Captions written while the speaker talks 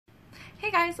Hey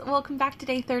guys, welcome back to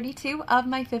day 32 of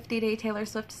my 50-day Taylor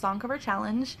Swift song cover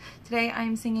challenge. Today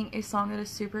I'm singing a song that is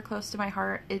super close to my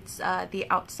heart. It's The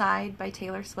Outside by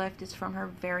Taylor Swift. It's from her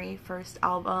very first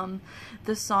album.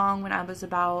 This song, when I was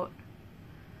about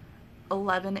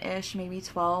 11-ish, maybe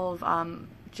 12,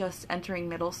 just entering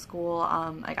middle school,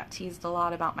 I got teased a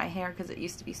lot about my hair because it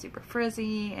used to be super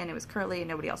frizzy and it was curly and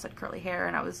nobody else had curly hair,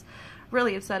 and I was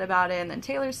really upset about it. And then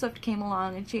Taylor Swift came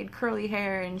along and she had curly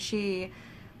hair and she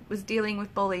was dealing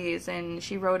with bullies and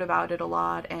she wrote about it a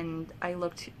lot, and I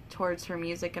looked towards her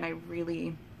music and I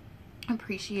really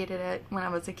appreciated it when I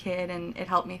was a kid, and it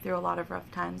helped me through a lot of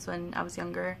rough times when I was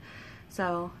younger.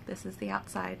 So this is The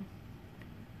Outside.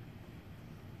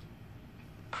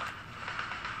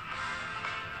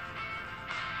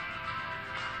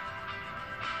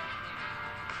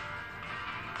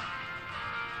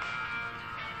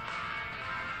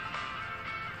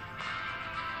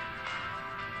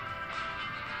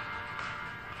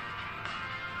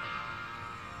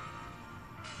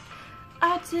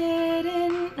 I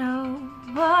didn't know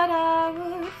what I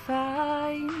would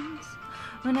find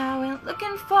when I went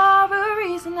looking for a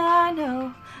reason. I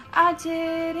know I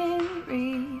didn't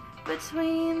read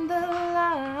between the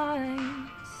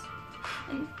lines,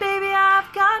 and baby,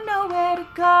 I've got nowhere to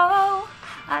go.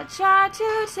 I tried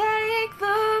to take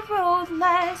the road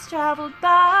less traveled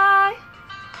by,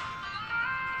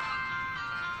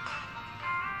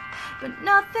 but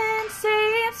nothing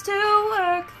seems to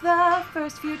work the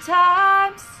first few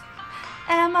times.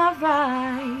 Am I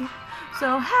right?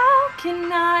 So how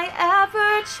can I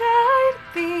ever try to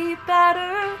be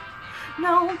better?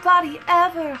 Nobody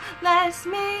ever lets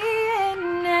me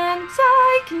in, and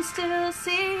I can still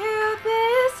see you.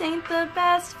 This ain't the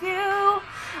best view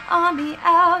on the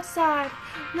outside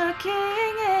looking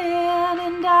in,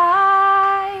 and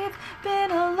I've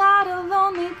been a lot of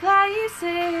lonely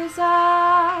places.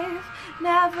 I've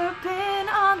never been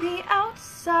on the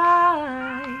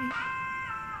outside.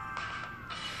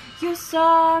 You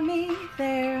saw me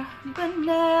there, but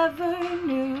never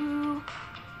knew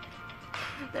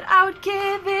that I would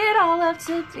give it all up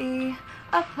to be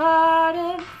a part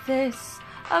of this,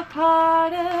 a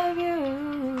part of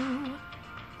you.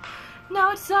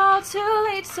 Now it's all too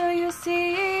late, so you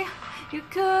see, you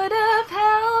could have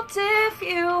helped if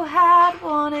you had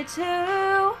wanted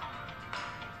to,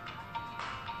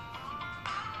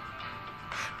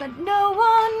 but no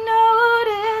one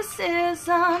notices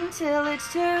until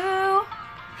it's too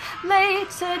late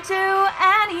to do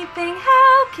anything.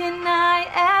 How can I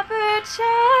ever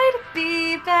try to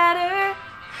be better?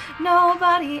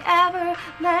 Nobody ever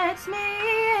lets me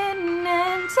in,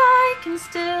 and I can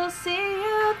still see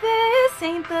you. This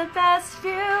ain't the best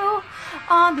view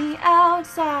on the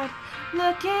outside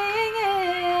looking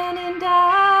in, and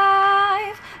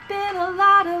I've been a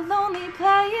lot of lonely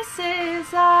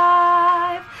places.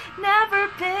 I've never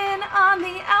been on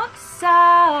the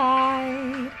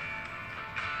outside.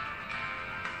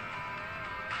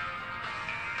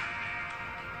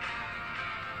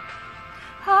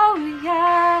 Oh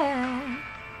yeah.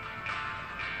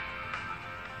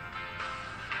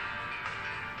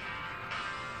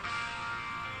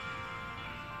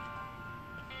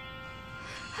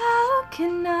 How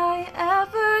can I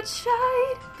ever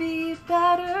try to be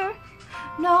better?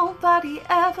 Nobody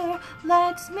ever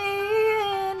lets me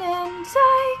in, and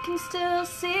I can still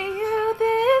see you.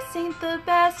 This ain't the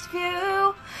best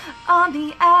view on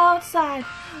the outside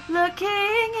looking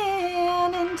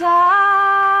in, and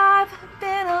I've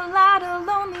been a lot of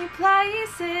lonely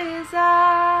places.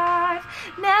 I've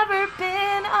never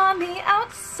been on the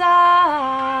outside.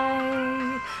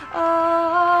 Oh,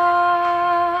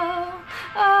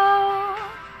 oh,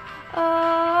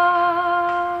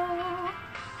 oh,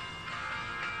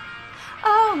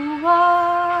 oh, oh.